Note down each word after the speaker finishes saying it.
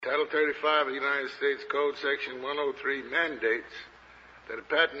Title 35 of the United States Code, Section 103, mandates that a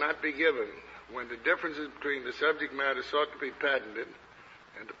patent not be given when the differences between the subject matter sought to be patented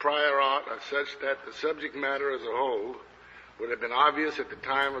and the prior art are such that the subject matter as a whole would have been obvious at the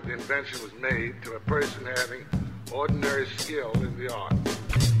time of the invention was made to a person having ordinary skill in the art.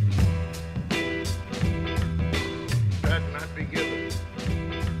 Patent not be given.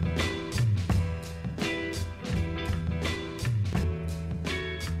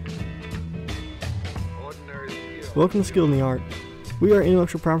 Welcome to Skill in the Art. We are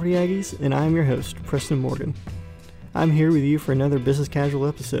Intellectual Property Aggies, and I am your host, Preston Morgan. I'm here with you for another Business Casual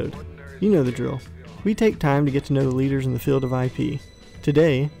episode. You know the drill. We take time to get to know the leaders in the field of IP.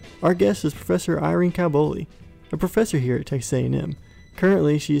 Today, our guest is Professor Irene Calboli, a professor here at Texas A&M.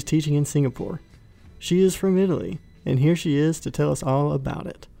 Currently, she is teaching in Singapore. She is from Italy, and here she is to tell us all about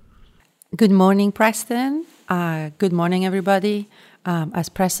it. Good morning, Preston. Good morning, everybody. As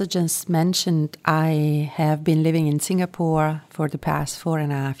Preston just mentioned, I have been living in Singapore for the past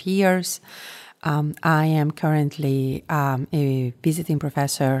 4.5 years. I am currently a visiting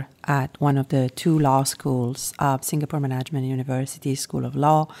professor at one of the two law schools of Singapore Management University School of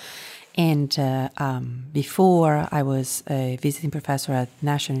Law. And before, I was a visiting professor at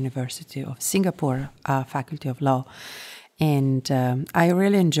National University of Singapore Faculty of Law. And I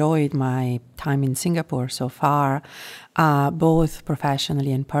really enjoyed my time in Singapore so far, both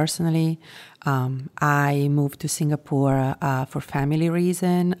professionally and personally. I moved to Singapore for family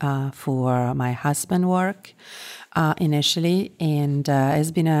reason, for my husband work initially, and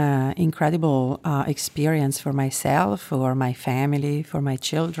it's been an incredible experience for myself, for my family, for my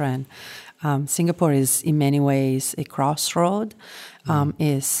children. Singapore is in many ways a crossroad.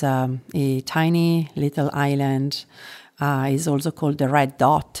 It's a tiny little island. Is also called the red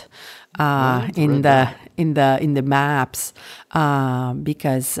dot in the maps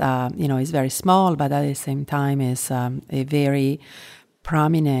because it's very small, but at the same time is a very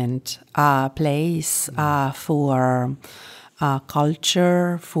prominent place for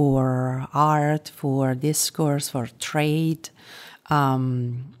culture, for art, for discourse, for trade.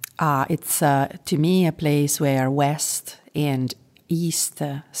 It's to me a place where West and East,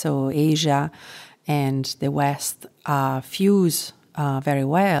 so Asia and the West fuse very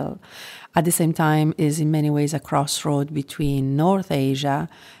well. At the same time, is in many ways a crossroad between North Asia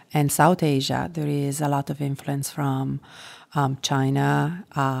and South Asia. There is a lot of influence from China,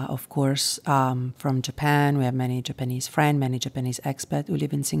 of course, from Japan. We have many Japanese friends, many Japanese expats who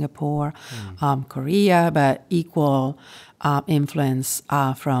live in Singapore, Korea, but equal influence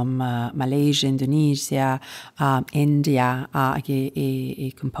from Malaysia, Indonesia, India,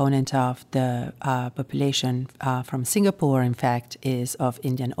 a component of the population from Singapore, in fact, is of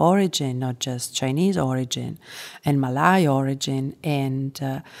Indian origin, not just Chinese origin, and Malay origin, and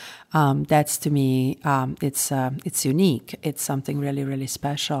that's to me, it's unique. It's something really, really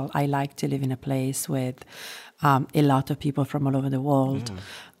special. I like to live in a place with a lot of people from all over the world.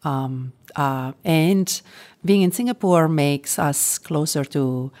 And being in Singapore makes us closer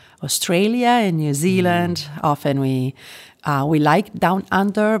to Australia and New Zealand. Often we like down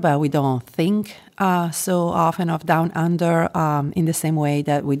under, but we don't think so often of down under in the same way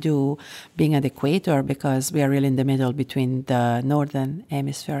that we do being at the equator, because we are really in the middle between the northern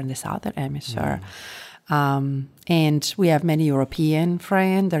hemisphere and the southern hemisphere. And we have many European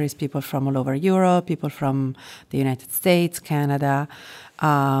friends. There is people from all over Europe, people from the United States, Canada,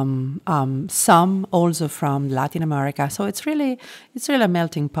 some also from Latin America. So it's really a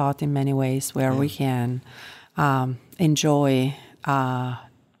melting pot in many ways where we can enjoy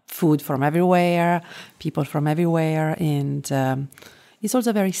food from everywhere, people from everywhere, and it's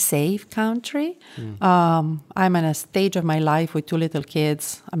also a very safe country. I'm at a stage of my life with two little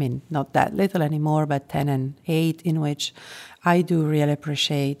kids. I mean, not that little anymore, but 10 and 8, in which I do really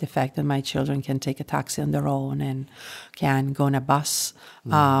appreciate the fact that my children can take a taxi on their own and can go on a bus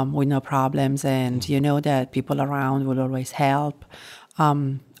with no problems. And you know that people around will always help.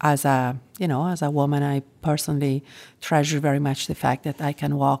 As a woman, I personally treasure very much the fact that I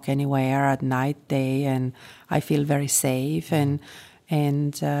can walk anywhere at night, day, and I feel very safe. And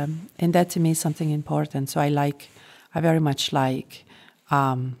that to me is something important. So I very much like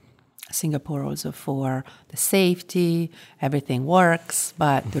Singapore also for the safety. Everything works,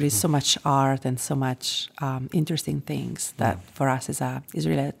 but there is so much art and so much interesting things that for us is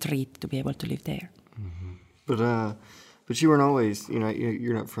really a treat to be able to live there. But you weren't always,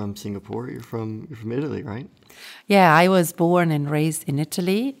 you're not from Singapore. You're from Italy, right? Yeah, I was born and raised in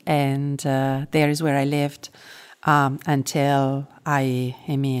Italy, and there is where I lived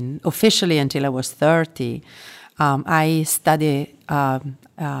officially until I was 30. I studied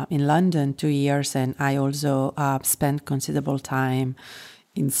in London 2 years, and I also spent considerable time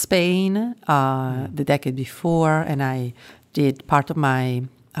in Spain the decade before, and I did part of my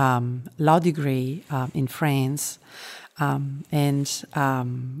law degree in France. And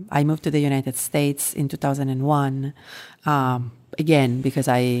I moved to the United States in 2001, again, because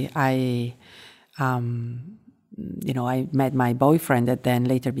I met my boyfriend that then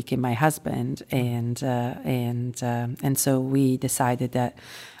later became my husband, and so we decided that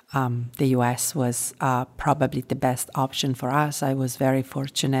the U.S. was probably the best option for us. I was very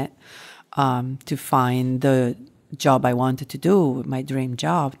fortunate to find the job I wanted to do, my dream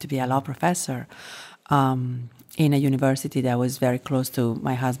job, to be a law professor in a university that was very close to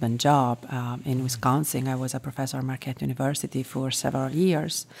my husband's job in Wisconsin. I was a professor at Marquette University for several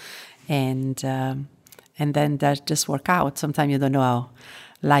years, and then that just worked out. Sometimes you don't know how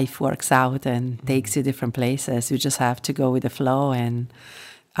life works out and takes you different places. You just have to go with the flow and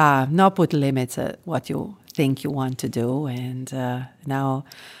not put limits at what you think you want to do. And now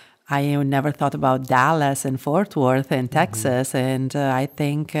I never thought about Dallas and Fort Worth and Texas, and I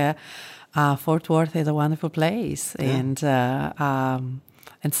think Fort Worth is a wonderful place. Yeah.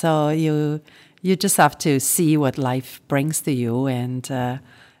 And so you just have to see what life brings to you and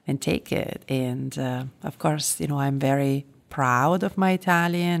take it. And of course, I'm very proud of my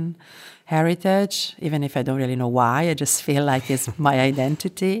Italian heritage, even if I don't really know why. I just feel like it's my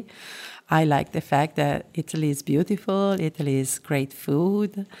identity. I like the fact that Italy is beautiful. Italy is great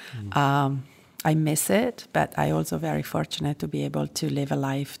food. I miss it, but I also very fortunate to be able to live a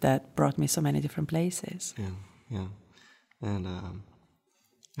life that brought me so many different places. Yeah. And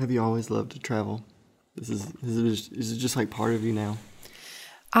have you always loved to travel? Is it just like part of you now?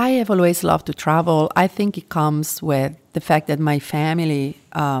 I have always loved to travel. I think it comes with the fact that my family,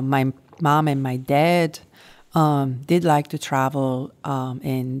 my mom and my dad, did like to travel,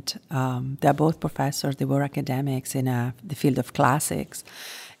 and they're both professors. They were academics in the field of classics.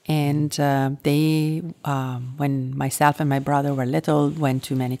 And they, when myself and my brother were little, went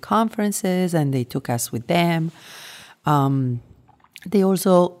to many conferences, and they took us with them. They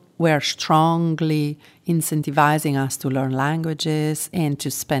also were strongly incentivizing us to learn languages and to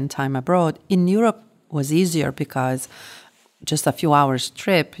spend time abroad. In Europe was easier because just a few hours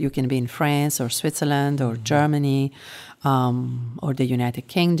trip, you can be in France or Switzerland or Germany or the United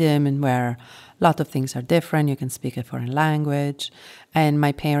Kingdom, and where a lot of things are different. You can speak a foreign language. And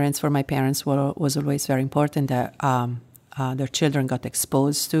for my parents was always very important that their children got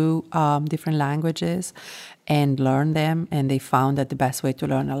exposed to different languages and learn them. And they found that the best way to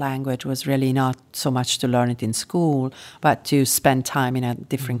learn a language was really not so much to learn it in school, but to spend time in a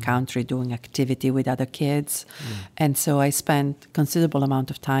different country doing activity with other kids. And so I spent considerable amount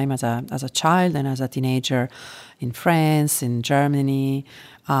of time as a child and as a teenager in France, in Germany,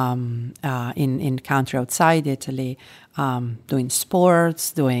 in country outside Italy, doing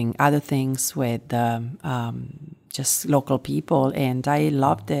sports, doing other things with just local people, and I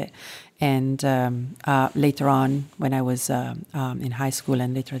loved it. And later on, when I was in high school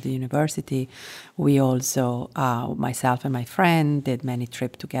and later at the university, we also, myself and my friend, did many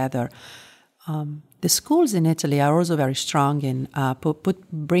trips together. The schools in Italy are also very strong in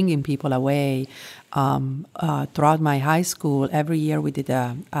bringing people away. Throughout my high school, every year we did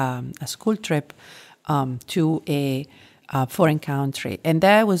a school trip to a foreign country. And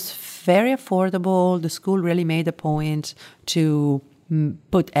that was very affordable. The school really made a point to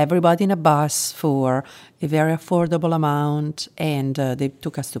put everybody in a bus for a very affordable amount, and they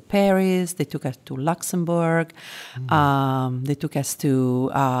took us to Paris, they took us to Luxembourg, they took us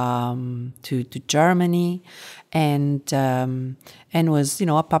to Germany, and was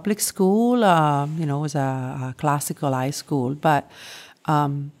a public school, was a classical high school, but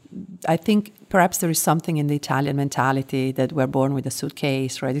I think perhaps there is something in the Italian mentality that we're born with a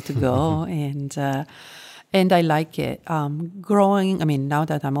suitcase ready to go, and I like it. Now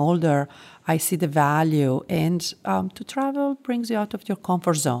that I'm older, I see the value, and to travel brings you out of your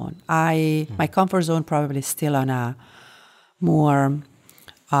comfort zone. My comfort zone probably is still on a more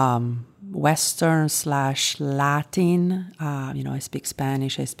Western/Latin. I speak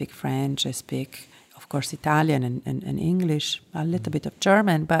Spanish, I speak French, I speak, of course, Italian and English, a little bit of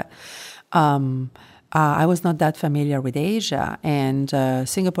German, but I was not that familiar with Asia, and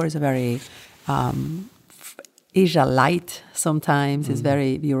Singapore is a very Asia light sometimes, is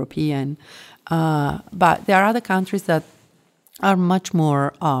very European. But there are other countries that are much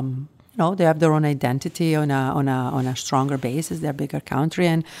more, they have their own identity on a stronger basis. They're a bigger country.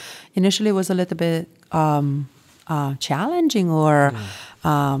 And initially it was a little bit challenging, or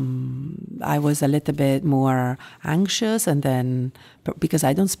I was a little bit more anxious, and then because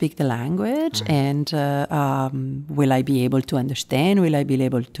I don't speak the language, and will I be able to understand? Will I be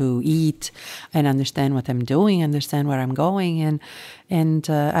able to eat and understand what I'm doing, understand where I'm going? And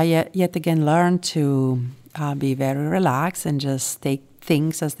I yet again learned to be very relaxed and just take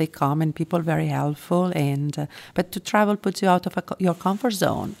things as they come, and people very helpful. And but to travel puts you out of your comfort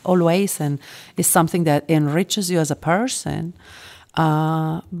zone always, and is something that enriches you as a person.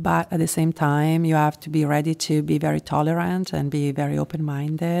 But at the same time, you have to be ready to be very tolerant and be very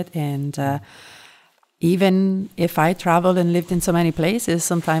open-minded. And even if I traveled and lived in so many places,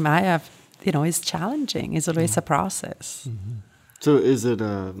 sometimes I have, it's challenging. It's always a process. Mm-hmm. So is it,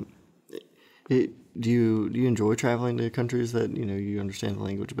 do you enjoy traveling to countries that, you understand the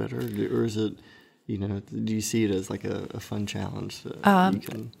language better? Or is it, do you see it as like a fun challenge?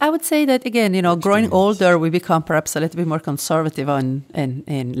 I would say that, again, growing older, we become perhaps a little bit more conservative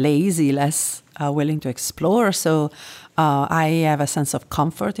and lazy, less willing to explore. So I have a sense of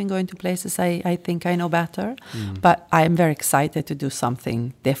comfort in going to places I think I know better. But I am very excited to do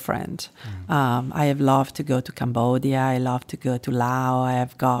something different. I have loved to go to Cambodia. I love to go to Laos.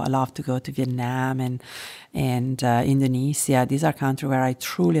 I love to go to Vietnam and Indonesia. These are countries where I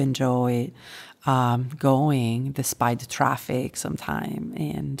truly enjoy going despite the traffic sometimes.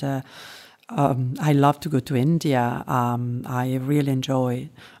 And I love to go to India. I really enjoy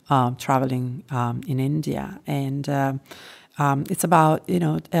traveling in India. And it's about,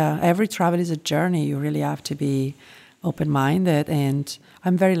 every travel is a journey. You really have to be open-minded. And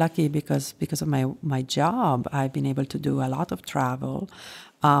I'm very lucky because of my job, I've been able to do a lot of travel.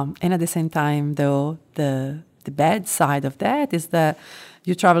 And at the same time, though, the bad side of that is that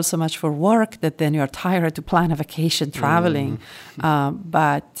you travel so much for work that then you're tired to plan a vacation traveling.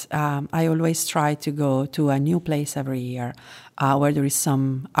 But I always try to go to a new place every year where there is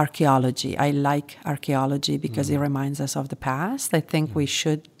some archaeology. I like archaeology because it reminds us of the past. I think we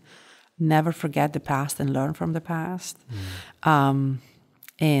should never forget the past and learn from the past.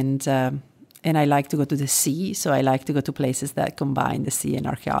 And I like to go to the sea, so I like to go to places that combine the sea and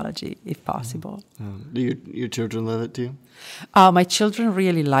archaeology, if possible. Do your children love it too? My children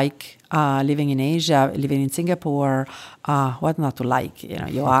really like living in Asia, living in Singapore. What not to like?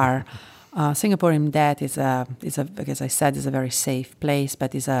 You are. Singapore in that is as I said, is a very safe place,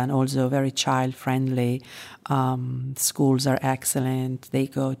 but is also very child-friendly. Schools are excellent. They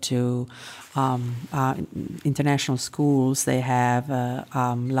go to international schools. They have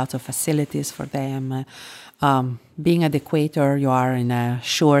lots of facilities for them. Being at the equator, you are in a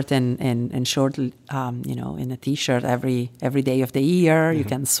short and short, in a t-shirt every day of the year. You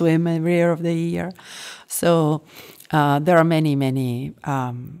can swim every year of the year. So there are many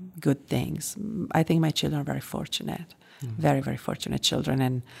good things. I think my children are very fortunate, very, very fortunate children.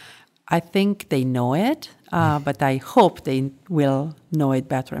 And I think they know it, but I hope they will know it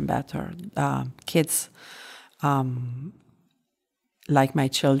better and better. Kids like my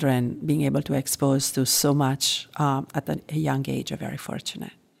children, being able to expose to so much at a young age, are very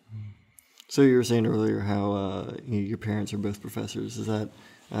fortunate. So you were saying earlier how your parents are both professors. Is that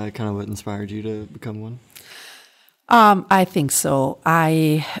kind of what inspired you to become one? I think so.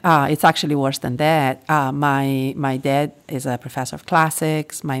 It's actually worse than that. My dad is a professor of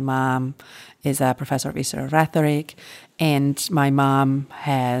classics. My mom is a professor of history of rhetoric, and my mom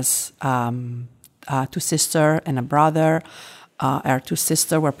has 2 sisters and a brother. Our 2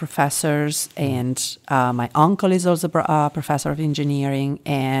 sisters were professors, and my uncle is also a professor of engineering,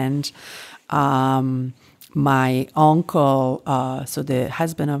 and my uncle, so the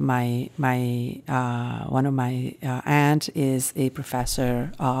husband of my one of my aunt is a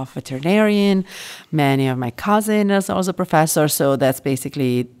professor of veterinarian. Many of my cousins are also professors, so that's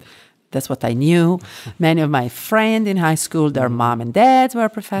what I knew. Many of my friends in high school, their mom and dad were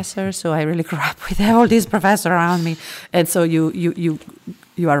professors, so I really grew up with all these professors around me. And so you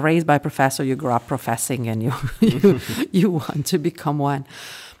are raised by a professor, you grow up professing, and you want to become one.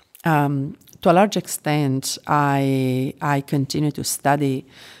 To a large extent, I continue to study.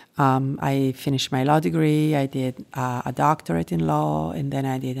 I finished my law degree. I did a doctorate in law, and then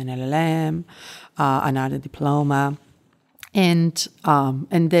I did an LLM, another diploma. And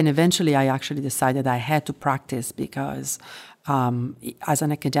then eventually I actually decided I had to practice because as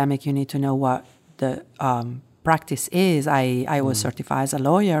an academic, you need to know what the practice is. I was certified as a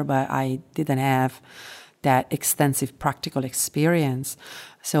lawyer, but I didn't have that extensive practical experience.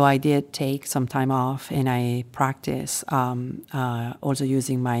 So I did take some time off and I practiced, also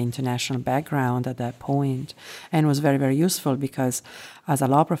using my international background at that point, and it was very, very useful because as a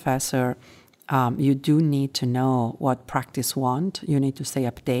law professor, you do need to know what practice want. You need to stay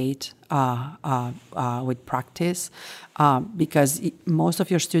update with practice because most of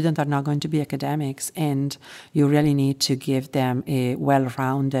your students are not going to be academics, and you really need to give them a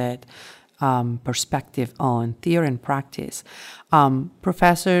well-rounded perspective on theory and practice.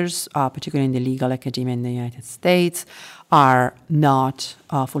 Professors, particularly in the legal academia in the United States, are not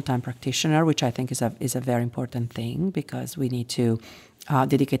full-time practitioners, which I think is a very important thing because we need to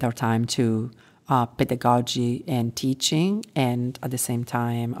dedicate our time to pedagogy and teaching, and at the same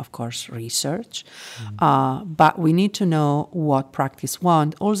time, of course, research. But we need to know what practice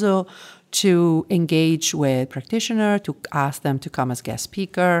want. Also, to engage with practitioners, to ask them to come as guest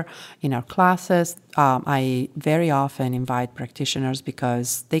speaker in our classes. I very often invite practitioners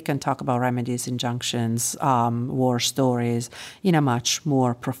because they can talk about remedies, injunctions, war stories in a much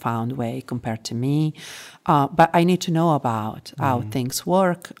more profound way compared to me. But I need to know about how things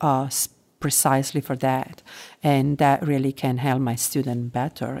work precisely for that. And that really can help my student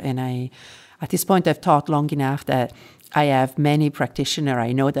better. And at this point, I've taught long enough that I have many practitioners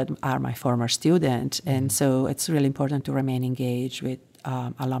I know that are my former students, and so it's really important to remain engaged with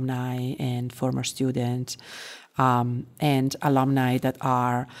alumni and former students, and alumni that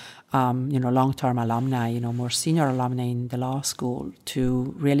are, long-term alumni, more senior alumni in the law school,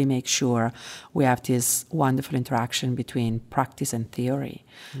 to really make sure we have this wonderful interaction between practice and theory,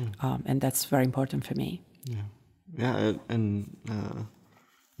 and that's very important for me. And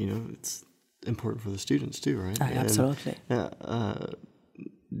it's important for the students too, right? Absolutely.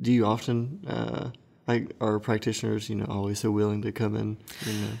 Do you often, are practitioners, always so willing to come in?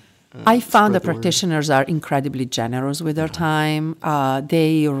 I found that practitioners are incredibly generous with their time.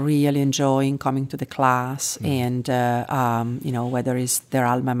 They really enjoy coming to the class, and whether it's their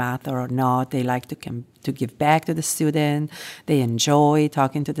alma mater or not, they like to give back to the student. They enjoy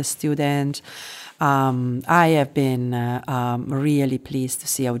talking to the student. I have been really pleased to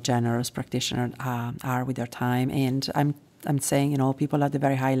see how generous practitioners are with their time, and I'm saying, people at the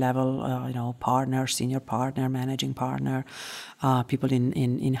very high level, partner, senior partner, managing partner, people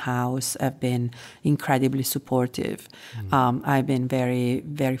in house have been incredibly supportive. I've been very,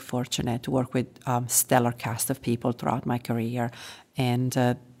 very fortunate to work with stellar cast of people throughout my career, and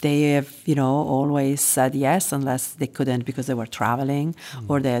they have, always said yes unless they couldn't because they were traveling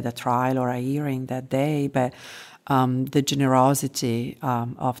or they had a trial or a hearing that day. But the generosity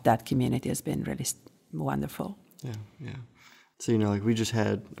of that community has been really wonderful. Yeah. So, we just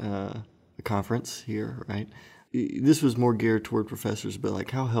had a conference here, right? This was more geared toward professors,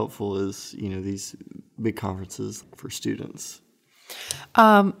 but how helpful is, these big conferences for students?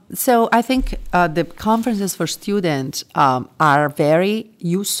 So I think the conferences for students are very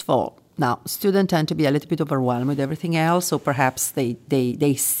useful. Now, students tend to be a little bit overwhelmed with everything else, so perhaps they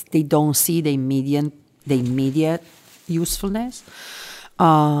don't see the immediate usefulness.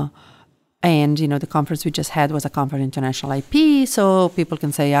 And, the conference we just had was a conference international IP, so people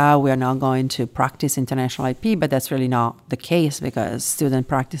can say, we are not going to practice international IP, but that's really not the case because students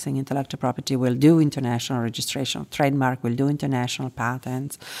practicing intellectual property will do international registration of trademark, will do international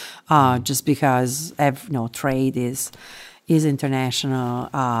patents, just because trade is international,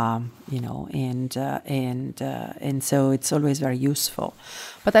 and so it's always very useful.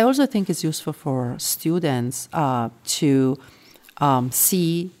 But I also think it's useful for students to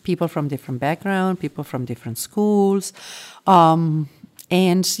see people from different backgrounds, people from different schools,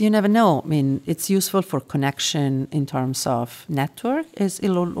 and you never know. I mean, it's useful for connection in terms of network. It's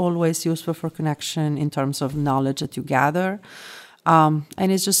always useful for connection in terms of knowledge that you gather,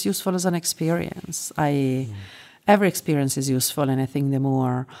 and it's just useful as an experience. Every experience is useful, and I think the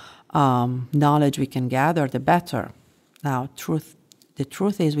more knowledge we can gather, the better. Now, the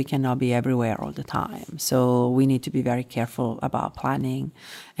truth is we cannot be everywhere all the time. So we need to be very careful about planning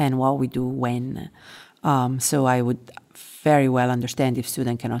and what we do when. So I would very well understand if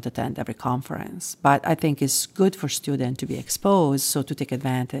students cannot attend every conference. But I think it's good for students to be exposed, so to take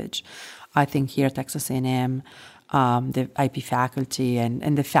advantage. I think here at Texas A&M, the IP faculty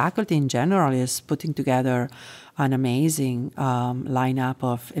and the faculty in general is putting together an amazing lineup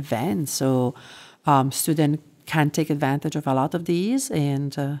of events. So students can take advantage of a lot of these.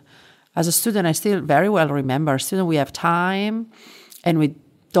 And as a student, I still very well remember, we have time and we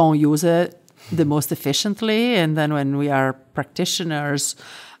don't use it the most efficiently. And then when we are practitioners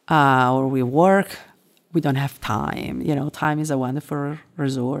or we work, we don't have time. Time is a wonderful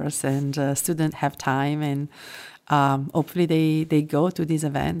resource, and students have time, and hopefully they go to these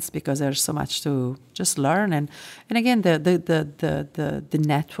events because there's so much to just learn. And again, the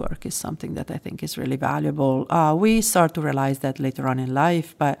network is something that I think is really valuable. We start to realize that later on in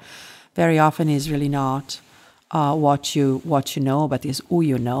life, but very often is really not what you know, but is who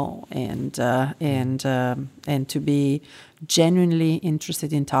you know, and to be genuinely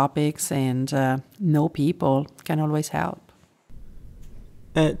interested in topics and know people can always help.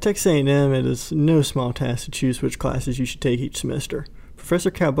 At Texas A&M, it is no small task to choose which classes you should take each semester. Professor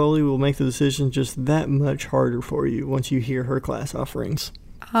Calbolli will make the decision just that much harder for you once you hear her class offerings.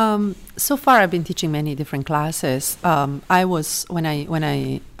 So far, I've been teaching many different classes. When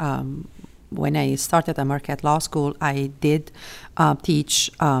I started at Marquette Law School, I did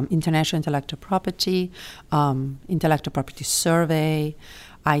teach international intellectual property survey.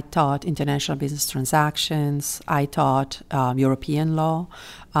 I taught international business transactions. I taught European law.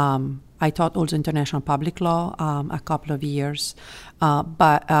 I taught also international public law a couple of years.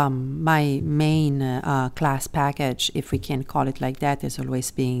 But my main class package, if we can call it like that, is always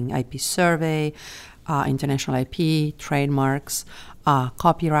being IP survey, international IP, trademarks,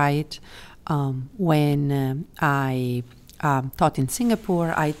 copyright. When I taught in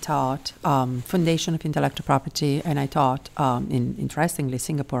Singapore, I taught Foundation of Intellectual Property, and I taught, interestingly,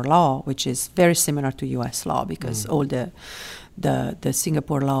 Singapore law, which is very similar to U.S. law because all the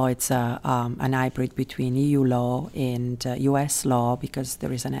Singapore law, it's an hybrid between EU law and U.S. law because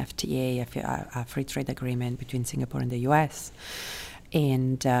there is an FTA, a free trade agreement between Singapore and the U.S.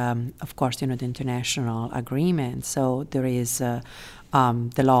 And, of course, the international agreement. So there is the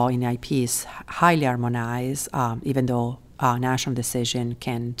law in IP is highly harmonized, even though national decision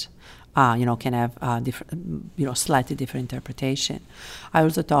can have slightly different interpretation. I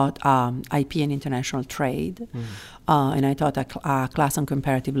also taught IP and international trade, and I taught a class on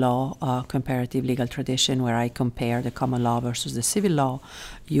comparative law, comparative legal tradition, where I compare the common law versus the civil law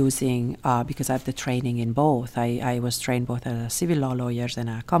using, because I have the training in both. I was trained both as a civil law lawyer and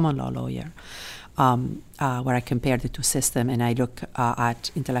a common law lawyer. Where I compare the two systems and I look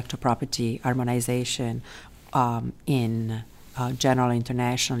at intellectual property harmonization in general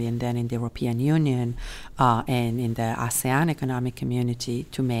internationally and then in the European Union and in the ASEAN economic community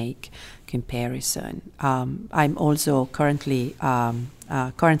to make comparison. I'm also currently I'm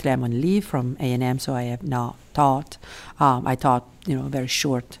on leave from A&M, so I have not taught. I taught very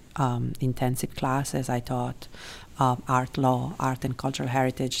short intensive classes. I taught art law, art and cultural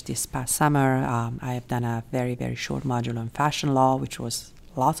heritage this past summer. I have done a very, very short module on fashion law, which was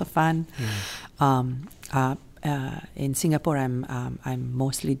lots of fun. In Singapore, I'm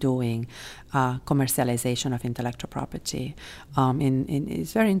mostly doing commercialization of intellectual property.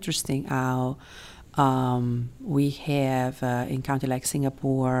 It's very interesting how we have, in countries like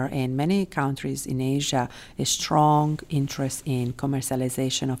Singapore and many countries in Asia, a strong interest in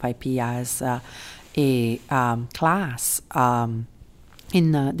commercialization of IP as a class.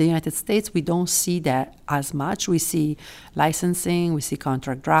 In the United States, we don't see that as much. We see licensing, we see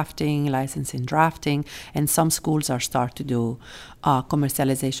contract drafting, licensing drafting, and some schools are start to do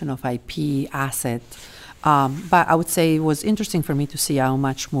commercialization of IP assets. But I would say it was interesting for me to see how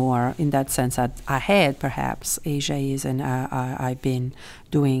much more, in that sense, ahead perhaps Asia is, and I've been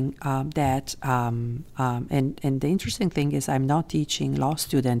doing that. And the interesting thing is I'm not teaching law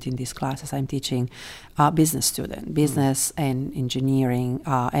student in these classes. I'm teaching business student, business and engineering,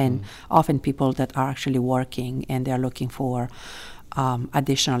 and often people that are actually working and they're looking for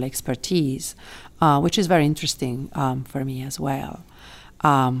additional expertise, which is very interesting for me as well.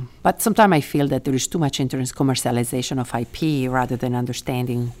 But sometimes I feel that there is too much interest in commercialization of IP rather than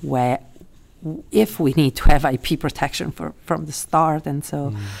understanding if we need to have IP protection from the start. And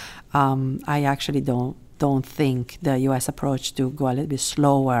so I actually don't think the U.S. approach to go a little bit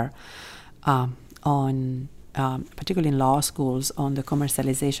slower on, particularly in law schools, on the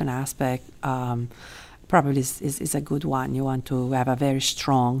commercialization aspect probably is a good one. You want to have a very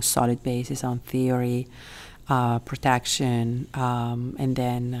strong, solid basis on theory, protection, and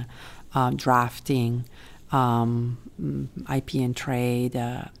then drafting, IP and trade,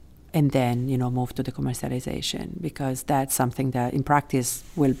 and then move to the commercialization, because that's something that in practice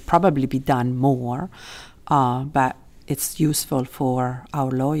will probably be done more, but it's useful for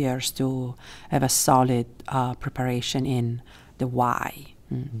our lawyers to have a solid preparation in the why.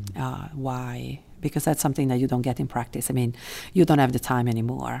 Why? Because that's something that you don't get in practice. I mean, you don't have the time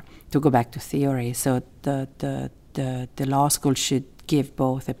anymore to go back to theory. So the law school should give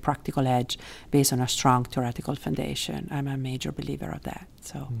both a practical edge based on a strong theoretical foundation. I'm a major believer of that.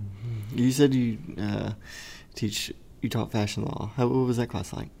 So, you said you taught fashion law. What was that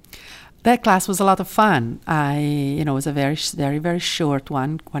class like? That class was a lot of fun. It was a very, very, very short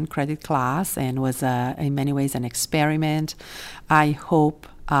one credit class, and was in many ways an experiment. I hope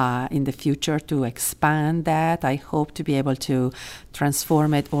in the future to expand that. I hope to be able to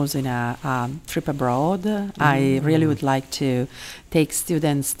transform it also in a trip abroad. I really would like to take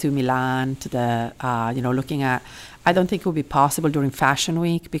students to Milan, to the, looking at, I don't think it will be possible during Fashion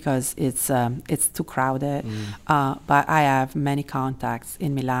Week because it's too crowded. But I have many contacts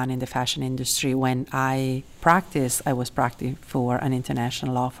in Milan in the fashion industry. When I was practicing for an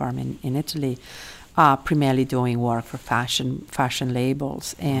international law firm in Italy, primarily doing work for fashion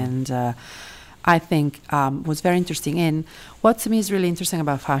labels. And I think was very interesting. And what to me is really interesting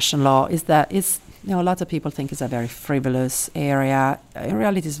about fashion law is that lots of people think it's a very frivolous area. In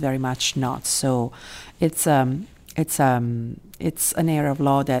reality, it's very much not. So it's an area of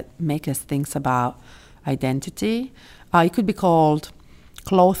law that makes us think about identity. It could be called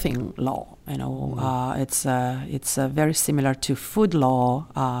clothing law. It's very similar to food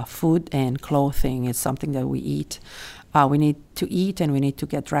law. Food and clothing is something that we eat. We need to eat and we need to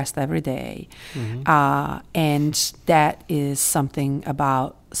get dressed every day. And that is something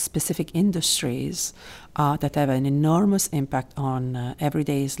about specific industries that have an enormous impact on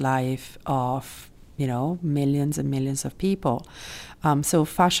everyday's life of millions and millions of people. So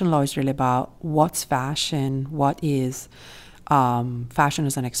fashion law is really about what's fashion, what is fashion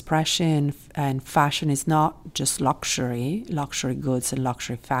as an expression, and fashion is not just luxury goods, and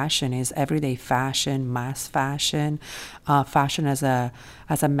luxury fashion is everyday fashion, mass fashion, fashion as a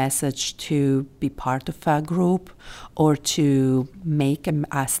message to be part of a group or to make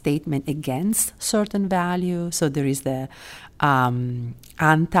a statement against certain values. So there is the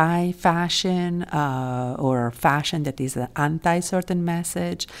anti-fashion or fashion that is an anti-certain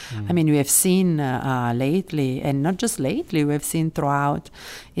message. I mean, we have seen lately, and not just lately, we have seen throughout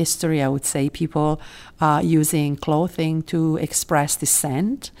history, I would say, people using clothing to express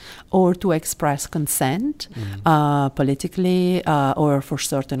dissent or to express consent politically or for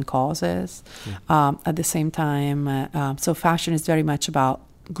certain causes. At the same time, so fashion is very much about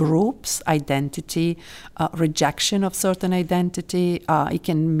groups, identity, rejection of certain identity. It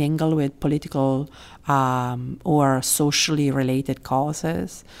can mingle with political or socially related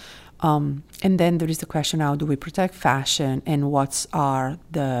causes. And then there is the question, how do we protect fashion, and what are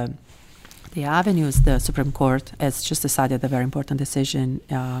the avenues? The Supreme Court has just decided a very important decision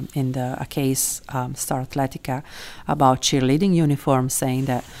in a case, Star Athletica, about cheerleading uniforms, saying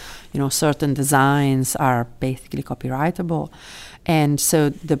that certain designs are basically copyrightable. And so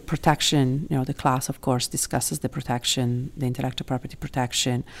the protection, the class, of course, discusses the protection, the intellectual property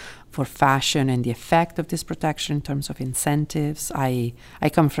protection for fashion and the effect of this protection in terms of incentives. I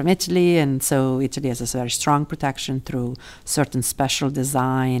come from Italy, and so Italy has a very strong protection through certain special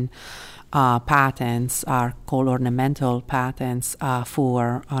design patents are called ornamental patents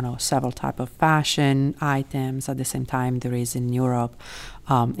for several type of fashion items. At the same time, there is in Europe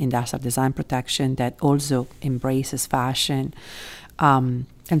industrial design protection that also embraces fashion. And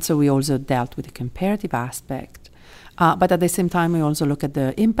so we also dealt with the comparative aspect. But at the same time, we also look at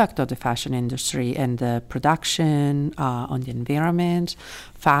the impact of the fashion industry and the production on the environment.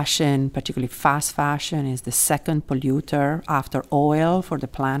 Fashion, particularly fast fashion, is the second polluter after oil for the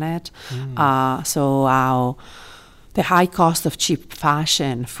planet. So how the high cost of cheap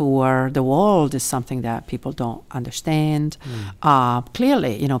fashion for the world is something that people don't understand.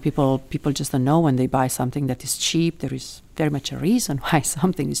 Clearly, people just don't know when they buy something that is cheap. There is very much a reason why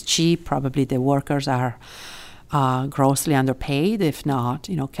something is cheap. Probably the workers are grossly underpaid, if not,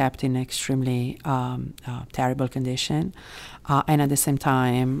 kept in extremely terrible condition. And at the same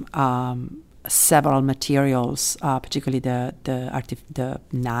time, several materials, particularly the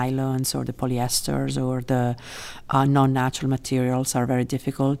nylons or the polyesters or the non-natural materials, are very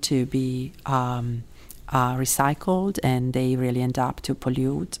difficult to be recycled, and they really end up to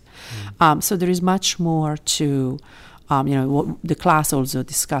pollute. So there is much more to the class also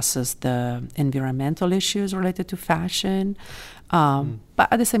discusses the environmental issues related to fashion. But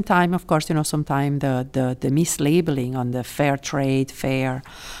at the same time, of course, sometimes the mislabeling on the fair trade, fair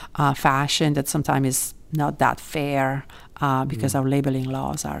fashion, that sometimes is not that fair because our labeling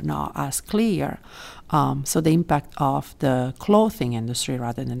laws are not as clear. So the impact of the clothing industry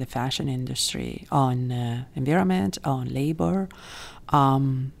rather than the fashion industry on environment, on labor,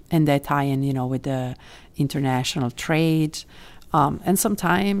 and they tie in, with the international trade. And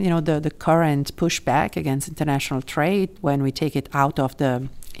sometimes, the current pushback against international trade, when we take it out of the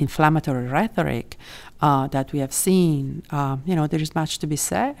inflammatory rhetoric that we have seen, there is much to be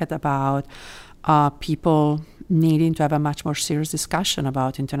said about people needing to have a much more serious discussion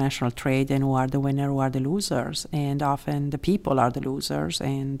about international trade and who are the winner, who are the losers. And often the people are the losers.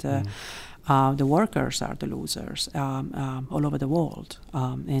 And the workers are the losers all over the world.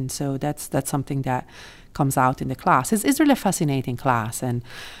 And so that's something that comes out in the class. It's really a fascinating class. And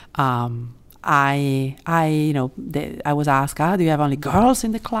I was asked, do you have only girls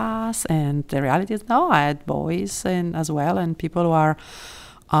in the class? And the reality is, no, I had boys as well, and people who are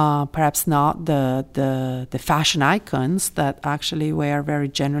perhaps not the fashion icons, that actually were very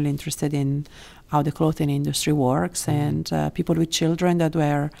generally interested in how the clothing industry works, and people with children that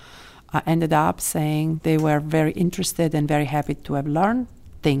were ended up saying they were very interested and very happy to have learned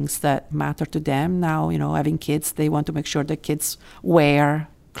things that matter to them. Now, having kids, they want to make sure the kids wear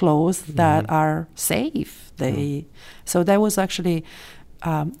clothes that are safe. So that was actually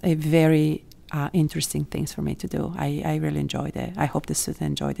a very interesting things for me to do. I really enjoyed it. I hope the students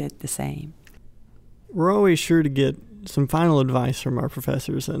enjoyed it the same. We're always sure to get some final advice from our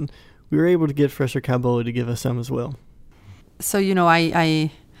professors, and we were able to get Professor Calbolli to give us some as well. So,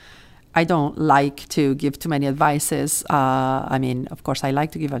 I don't like to give too many advices. Of course, I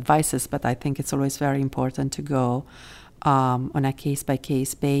like to give advices, but I think it's always very important to go on a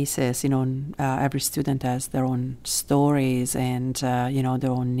case-by-case basis. Every student has their own stories and,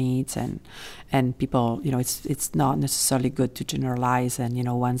 their own needs, and people, it's not necessarily good to generalize and,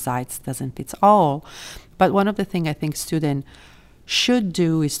 one size doesn't fit all. But one of the things I think students should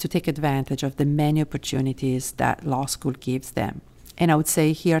do is to take advantage of the many opportunities that law school gives them. And I would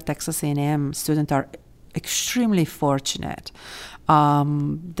say here at Texas A&M, students are extremely fortunate.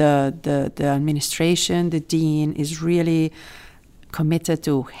 The administration, the dean, is really committed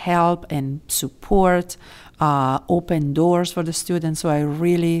to help and support, open doors for the students. So I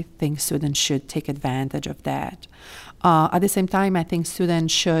really think students should take advantage of that. At the same time, I think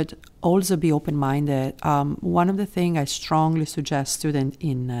students should also be open-minded. One of the things I strongly suggest students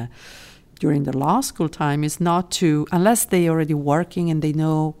during the law school time is not to, unless they're already working and they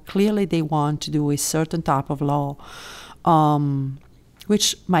know clearly they want to do a certain type of law,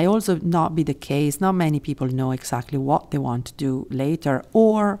 which might also not be the case. Not many people know exactly what they want to do later,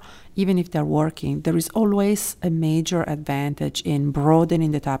 or even if they're working, there is always a major advantage in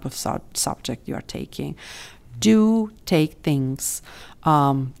broadening the type of subject you're taking. Do take things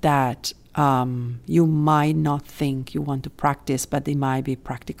that you might not think you want to practice, but they might be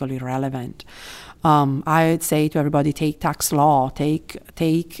practically relevant. I would say to everybody, take tax law, take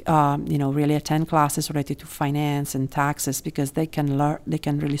really attend classes related to finance and taxes, because they can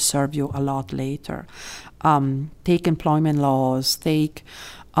really serve you a lot later. Take employment laws.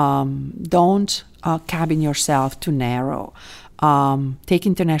 Don't cabin yourself too narrow. Take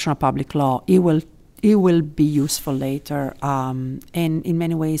international public law. It will be useful later, and in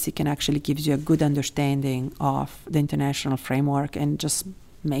many ways it can actually give you a good understanding of the international framework and just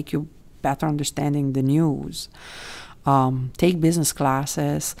make you better understanding the news. Take business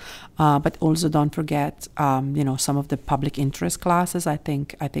classes, but also don't forget, some of the public interest classes. I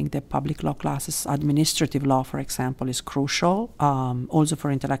think the public law classes, administrative law, for example, is crucial, also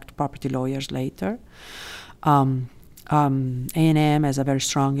for intellectual property lawyers later. A&M has a very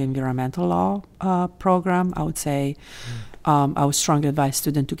strong environmental law program. I would say I would strongly advise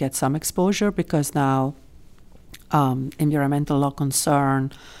students to get some exposure, because now environmental law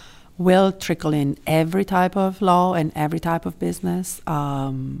concern will trickle in every type of law and every type of business.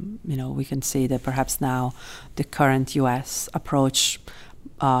 We can see that perhaps now the current U.S. approach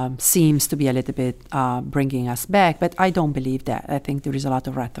seems to be a little bit bringing us back, but I don't believe that. I think there is a lot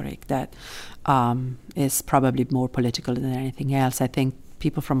of rhetoric that is probably more political than anything else. I think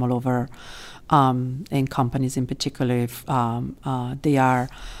people from all over, and companies in particular, they are,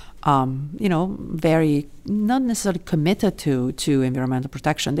 very not necessarily committed to environmental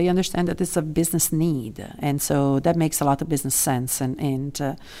protection. They understand that it's a business need, and so that makes a lot of business sense. And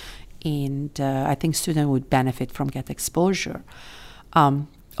I think students would benefit from get exposure.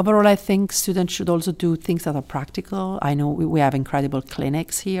 Overall, I think students should also do things that are practical. I know we have incredible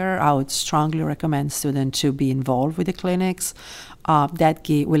clinics here. I would strongly recommend students to be involved with the clinics. That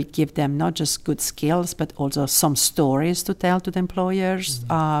will give them not just good skills, but also some stories to tell to the employers.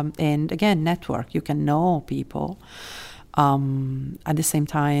 And again, network. You can know people. At the same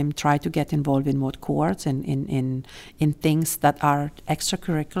time, try to get involved in more courts and in things that are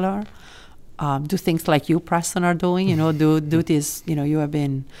extracurricular. Do things like you, Preston, are doing. Do this. You have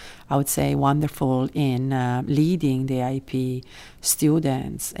been, I would say, wonderful in leading the IP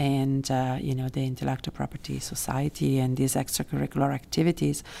students and the Intellectual Property Society and these extracurricular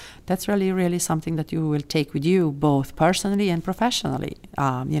activities. That's really, really something that you will take with you, both personally and professionally.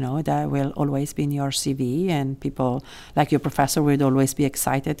 That will always be in your CV, and people like your professor would always be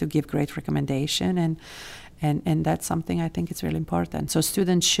excited to give great recommendation. And that's something I think is really important. So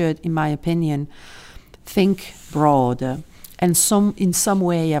students should, in my opinion, think broad and in some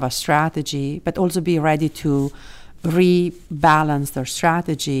way have a strategy, but also be ready to rebalance their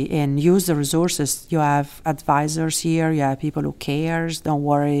strategy and use the resources. You have advisors here, you have people who cares. Don't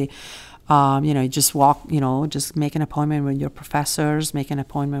worry. Just just make an appointment with your professors, make an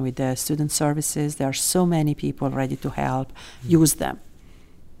appointment with the student services. There are so many people ready to help. Use them.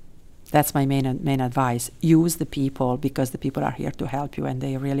 That's my main advice. Use the people, because the people are here to help you, and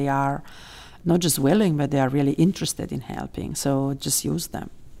they really are not just willing, but they are really interested in helping. So just use them.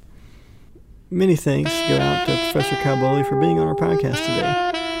 Many thanks go out to Professor Calbolli for being on our podcast today.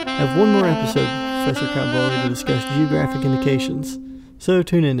 I have one more episode with Professor Calbolli to discuss geographic indications, so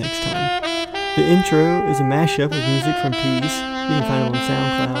tune in next time. The intro is a mashup of music from Peas. You can find it on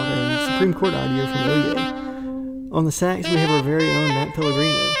SoundCloud, and Supreme Court audio from Oye. On the sax, we have our very own Matt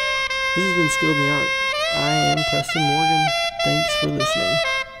Pellegrino. This has been Skilled in the Art. I am Preston Morgan. Thanks for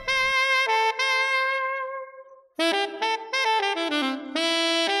listening.